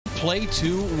play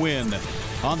to win.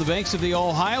 On the banks of the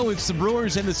Ohio, it's the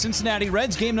Brewers and the Cincinnati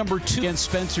Reds. Game number 2 against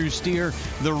Spencer Steer,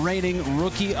 the reigning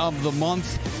Rookie of the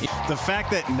Month. The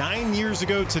fact that 9 years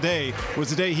ago today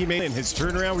was the day he made his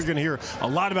turnaround. We're going to hear a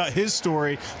lot about his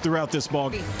story throughout this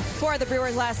ball game. For the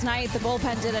Brewers last night, the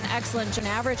bullpen did an excellent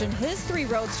average in his 3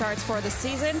 road starts for the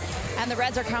season, and the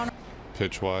Reds are counting.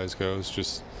 Pitch-wise goes,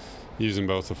 just using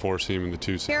both the 4-seam and the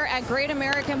 2-seam. Here at Great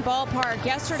American Ballpark,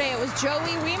 yesterday it was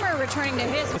Joey Wiemer returning to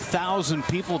his. 1,000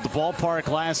 people at the ballpark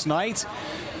last night.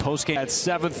 Postgame at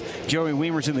 7th. Joey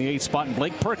Wiemer's in the 8th spot, and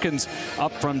Blake Perkins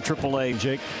up from AAA.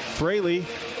 Jake Fraley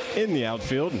in the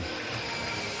outfield.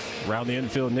 Around the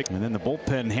infield, Nick. And then the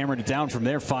bullpen hammered it down from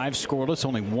there. 5 scoreless,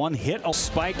 only 1 hit.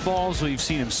 Spike balls, we've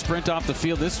seen him sprint off the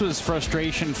field. This was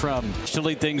frustration from to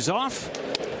lead things off.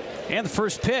 And the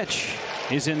first pitch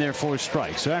is in there for a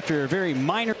strike. So after a very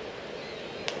minor.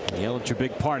 Yelich a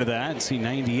big part of that. See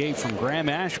 98 from Graham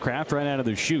Ashcraft right out of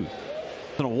the chute.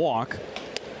 Gonna walk.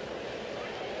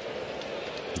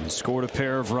 He scored a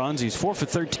pair of runs. He's 4 for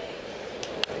 13.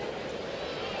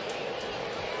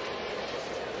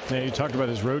 Yeah, you talked about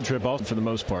his road trip also for the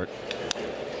most part.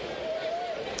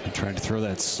 He tried to throw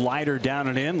that slider down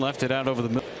and in, left it out over the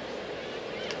middle.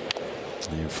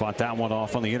 He fought that one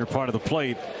off on the inner part of the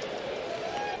plate.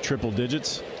 Triple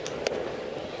digits.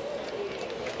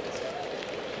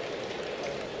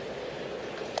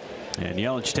 And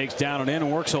Yelich takes down and in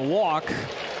and works a walk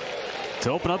to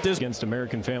open up this against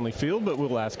American Family Field, but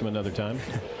we'll ask him another time.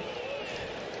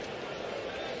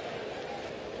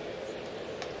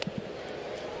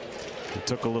 He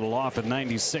took a little off at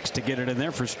 96 to get it in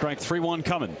there for strike 3-1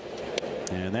 coming.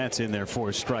 And that's in there for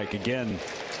a strike again.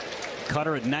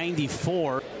 Cutter at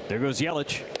 94. There goes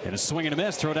Yelich. And a swing and a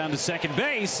miss. Throw down to second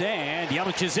base. And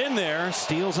Yelich is in there.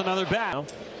 Steals another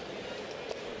bat.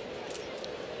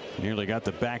 Nearly got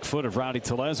the back foot of Rowdy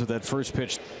Tellez with that first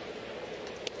pitch.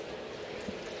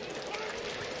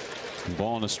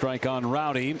 Ball and a strike on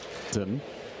Rowdy.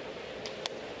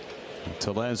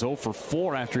 Tellez 0 for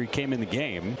 4 after he came in the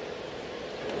game.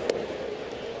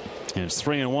 And it's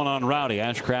 3-1 on Rowdy.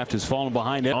 Ashcraft has fallen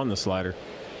behind it on the slider.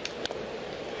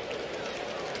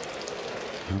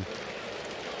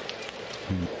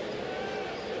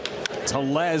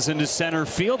 Tellez into center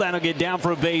field. That'll get down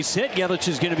for a base hit. Yelich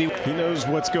is going to be. He knows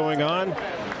what's going on.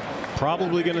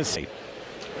 Probably going to see.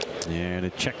 And a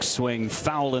check swing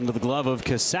foul into the glove of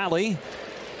Casale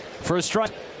for a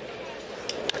strike.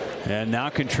 And now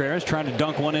Contreras trying to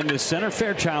dunk one into center.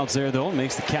 Fairchild's there though,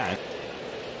 makes the catch.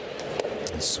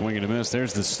 Swing and a miss.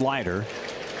 There's the slider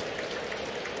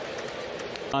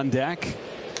on deck.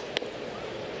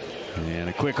 And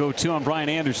a quick 0-2 on Brian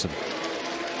Anderson.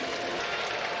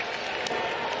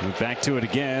 Move back to it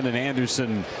again, and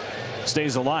Anderson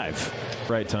stays alive.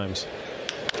 Right times.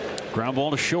 Ground ball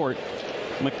to short.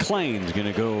 McClain's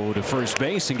going to go to first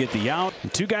base and get the out. The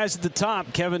 2 guys at the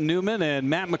top, Kevin Newman and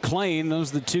Matt McClain.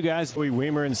 Those are the 2 guys.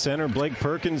 Wiemer in center. Blake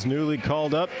Perkins newly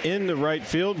called up in the right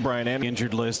field. Brian Anderson.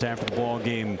 Injured list after the ball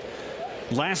game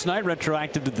last night,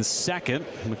 retroactive to the 2nd.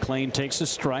 McClain takes a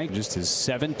strike. Just his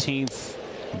 17th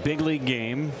big league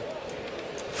game.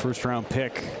 First round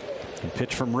pick. And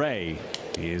pitch from Ray.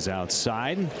 He is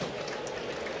outside.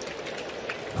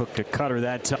 Hooked a cutter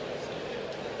that time.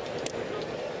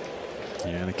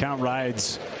 And the count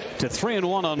rides to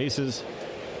 3-1 on bases.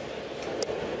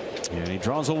 And he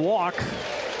draws a walk.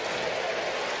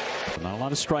 Not a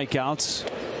lot of strikeouts.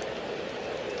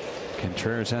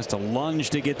 Contreras has to lunge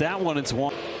to get that one. It's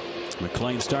 1.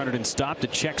 McClain started and stopped. A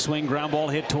check swing, ground ball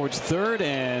hit towards third,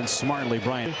 and smartly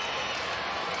Bryant.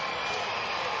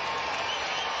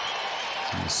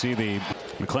 You see the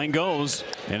McClain goes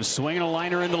and swinging a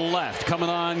liner into the left. Coming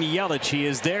on Yelich. He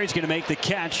is there. He's going to make the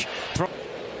catch.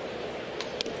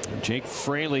 Jake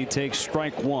Fraley takes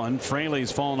strike 1.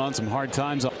 Fraley's fallen on some hard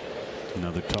times.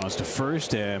 Another toss to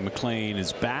first, and McClain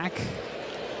is back.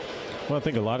 Well, I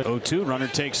think a lot of 0-2. Runner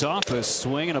takes off. A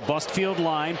swing and a bust field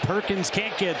line. Perkins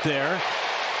can't get there.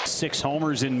 6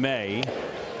 homers in May,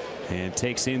 and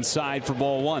takes inside for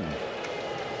ball 1.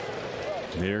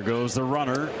 There goes the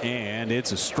runner, and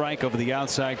it's a strike over the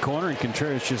outside corner, and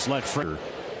Contreras just let free.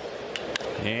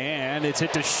 And it's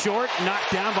hit to short,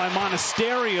 knocked down by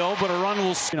Monasterio, but a run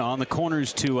will on the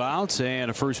corners. 2 outs,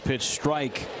 and a first pitch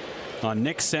strike on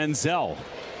Nick Senzel.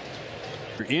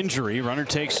 Injury, runner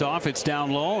takes off, it's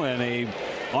down low, and a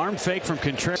arm fake from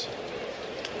Contreras.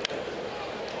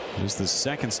 It's the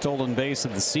 2nd stolen base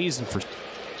of the season for.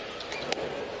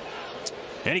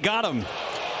 And he got him.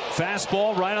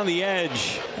 Fastball right on the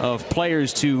edge of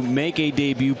players to make a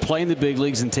debut, play in the big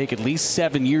leagues, and take at least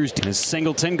 7 years. As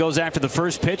Singleton goes after the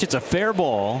first pitch, it's a fair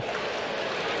ball.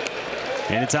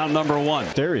 And it's out number one.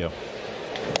 Stereo.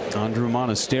 Andrew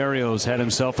Monasterio's had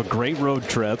himself a great road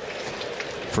trip.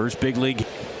 First big league.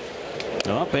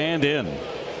 Up and in.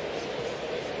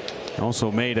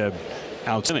 Also made a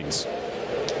out innings.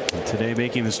 Today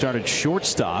making the start at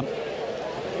shortstop.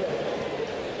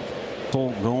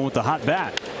 Going with the hot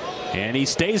bat. And he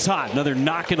stays hot. Another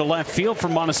knock into left field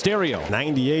from Monasterio.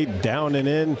 98 down and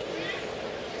in.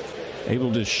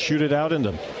 Able to shoot it out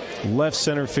into left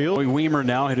center field. Weimer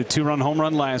now hit a 2-run home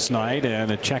run last night,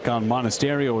 and a check on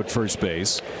Monasterio at first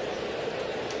base.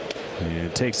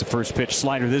 And takes the first pitch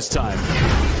slider this time.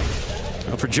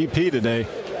 For GP today.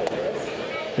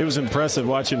 It was impressive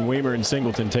watching Weimer and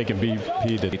Singleton taking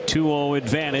BP today. 2-0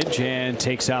 advantage and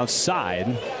takes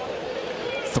outside.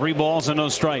 3 balls and no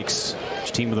strikes.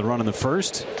 Each team with a run in the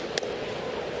first.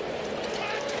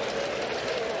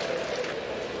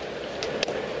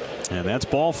 And that's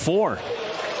ball 4.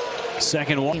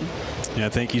 Second one. Yeah,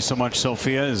 thank you so much,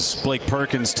 Sophia, as Blake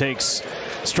Perkins takes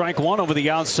strike 1 over the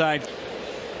outside.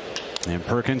 And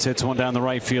Perkins hits one down the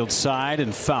right field side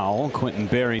and foul. Quentin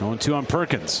Berry 0-2 on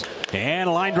Perkins. And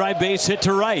a line drive base hit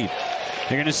to right.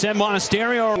 They're going to send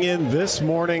Monasterio in this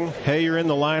morning. Hey, you're in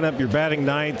the lineup. You're batting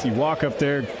 9th. You walk up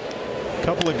there. A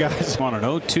couple of guys on an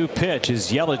 0-2 pitch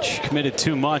as Yelich committed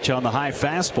too much on the high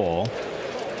fastball.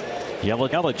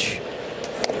 Yelich.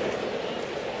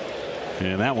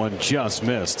 And that one just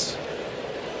missed.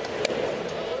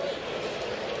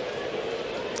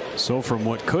 So from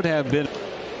what could have been.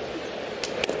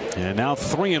 And now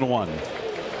 3-1.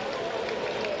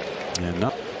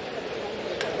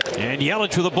 And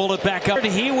Yelich with a bullet back up.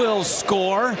 He will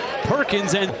score.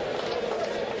 Perkins and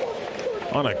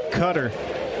on a cutter.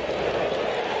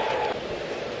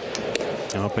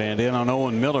 Up and in on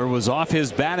Owen Miller. Was off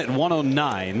his bat at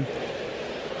 109.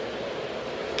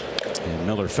 And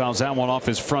Miller fouls that one off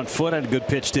his front foot. Had a good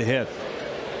pitch to hit.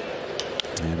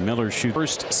 And Miller shoots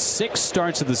first 6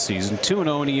 starts of the season.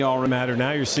 2-0 in ERA. Matter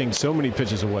now you're seeing so many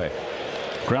pitches away.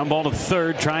 Ground ball to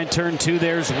third. Try and turn 2.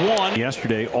 There's 1.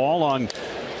 Yesterday all on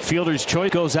fielder's choice.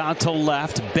 Goes out to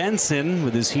left. Benson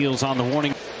with his heels on the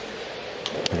warning.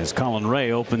 As Colin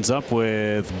Ray opens up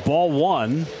with ball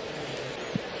 1.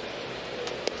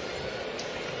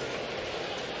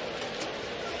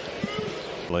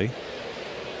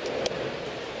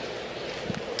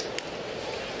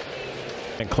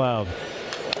 And Cloud.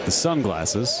 The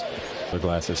sunglasses. The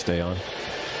glasses stay on.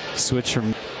 Switch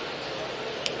from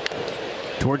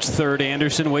towards third.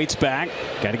 Anderson waits back.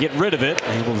 Got to get rid of it.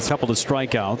 Able to couple of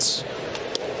strikeouts.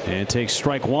 And takes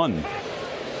strike 1.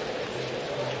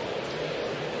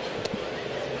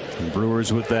 And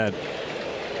Brewers with that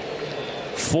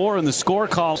 4 in the score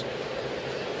call.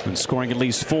 And scoring at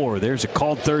least 4. There's a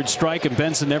called third strike, and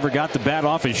Benson never got the bat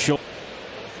off his shoulder.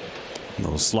 A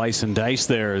little slice and dice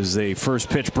there as the first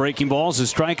pitch breaking balls. A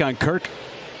strike on Kirk.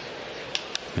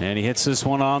 And he hits this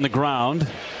one on the ground.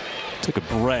 Took a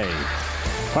break.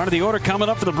 Part of the order coming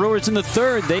up for the Brewers in the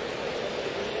third.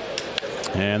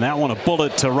 And that one a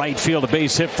bullet to right field. A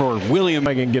base hit for William.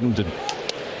 I can get him to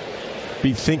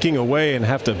be thinking away and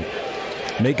have to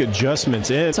make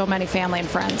adjustments in. So many family and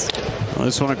friends. Well,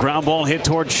 this one a ground ball hit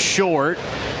towards short.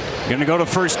 Going to go to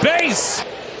first base.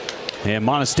 And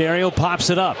Monasterio pops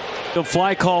it up. The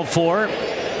fly called for.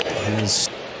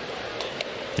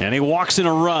 And he walks in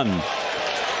a run.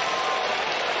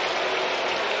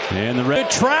 And the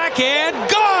red track and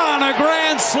gone. A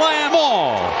grand slam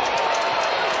ball.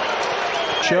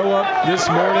 Show up this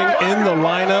morning in the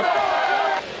lineup.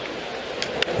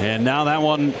 And now that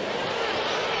one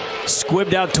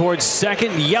squibbed out towards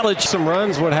second. Yelich. Some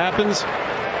runs. What happens?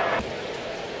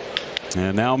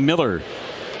 And now Miller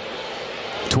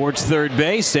towards third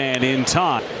base and in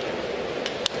time.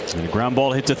 And a ground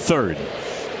ball hit to third.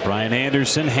 Brian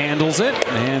Anderson handles it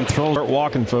and throws. Start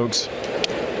walking, folks.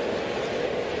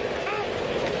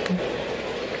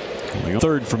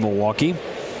 Third for Milwaukee.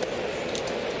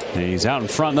 And he's out in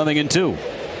front, 0-2.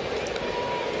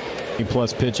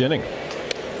 Plus pitch inning.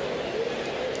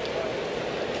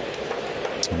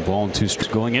 And ball and 2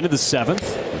 going into the 7th.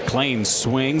 McClain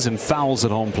swings and fouls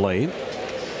at home plate.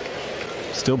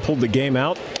 Still pulled the game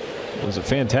out. It was a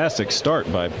fantastic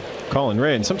start by Colin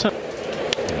Ray. And sometimes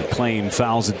McClain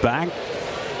fouls it back.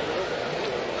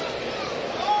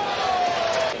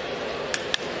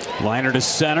 Liner to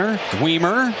center.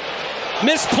 Weimer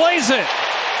misplays it.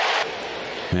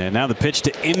 And now the pitch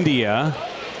to India.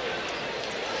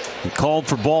 He called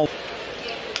for ball.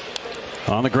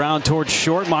 On the ground towards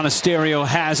short. Monasterio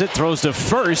has it. Throws to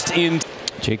first in.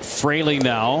 Jake Fraley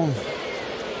now.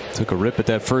 Took a rip at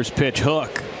that first pitch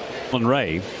hook. And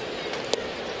Ray.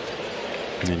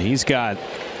 And he's got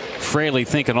Fraley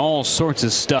thinking all sorts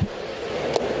of stuff.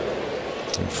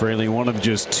 Fraley, one of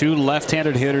just 2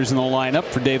 left-handed hitters in the lineup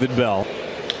for David Bell.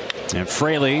 And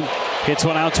Fraley hits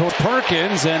one out toward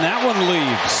Perkins, and that one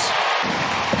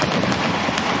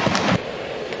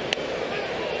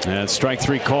leaves. And strike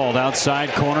 3 called outside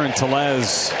corner, and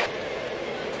Tellez.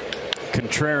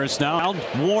 Contreras now,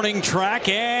 warning track,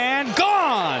 and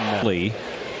gone. Lee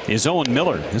is Owen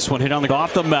Miller. This one hit on the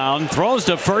off the mound, throws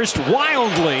to first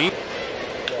wildly.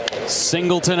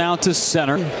 Singleton out to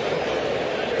center.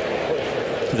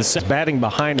 The batting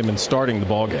behind him and starting the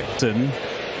ball game.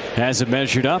 Has it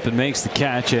measured up and makes the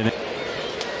catch, and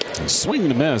swing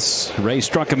and a miss. Ray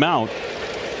struck him out.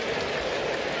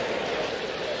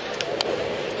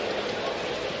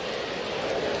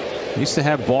 Used to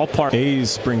have ballpark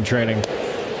A's spring training.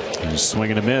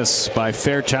 Swing and a miss by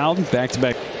Fairchild. Back to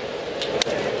back.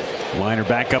 Liner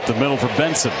back up the middle for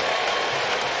Benson.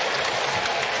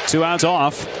 2 outs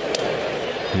off.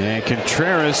 And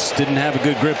Contreras didn't have a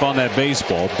good grip on that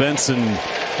baseball. Benson.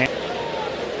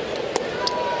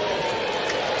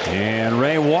 And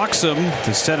Ray walks him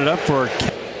to set it up for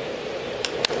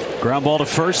a ground ball to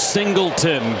first.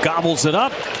 Singleton gobbles it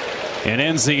up and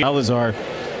ends the. Alazar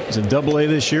is in Double-A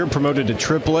this year, promoted to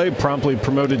Triple-A, promptly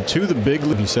promoted to the big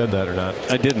league. You said that or not?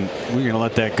 I didn't. We're going to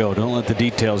let that go. Don't let the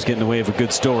details get in the way of a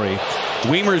good story.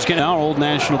 Weimer's getting out. Old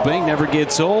National Bank never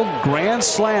gets old. Grand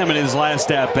slam in his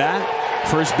last at bat.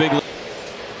 First big.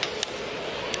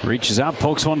 Reaches out,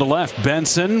 pokes one to left.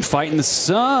 Benson fighting the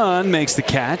sun, makes the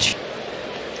catch.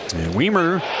 And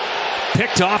Weimer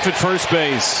picked off at first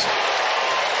base.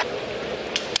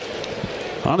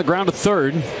 On the ground to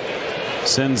third.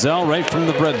 Senzel right from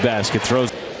the breadbasket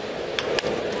throws.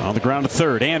 On the ground to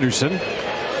third. Anderson.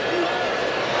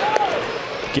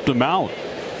 Kept him out.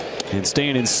 And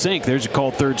staying in sync. There's a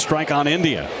called third strike on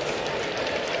India.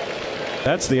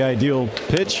 That's the ideal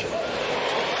pitch.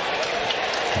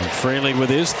 And Fraley with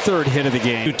his 3rd hit of the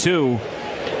game. 2-2.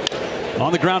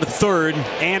 On the ground to third.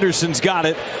 Anderson's got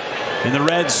it. And the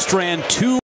Reds strand 2.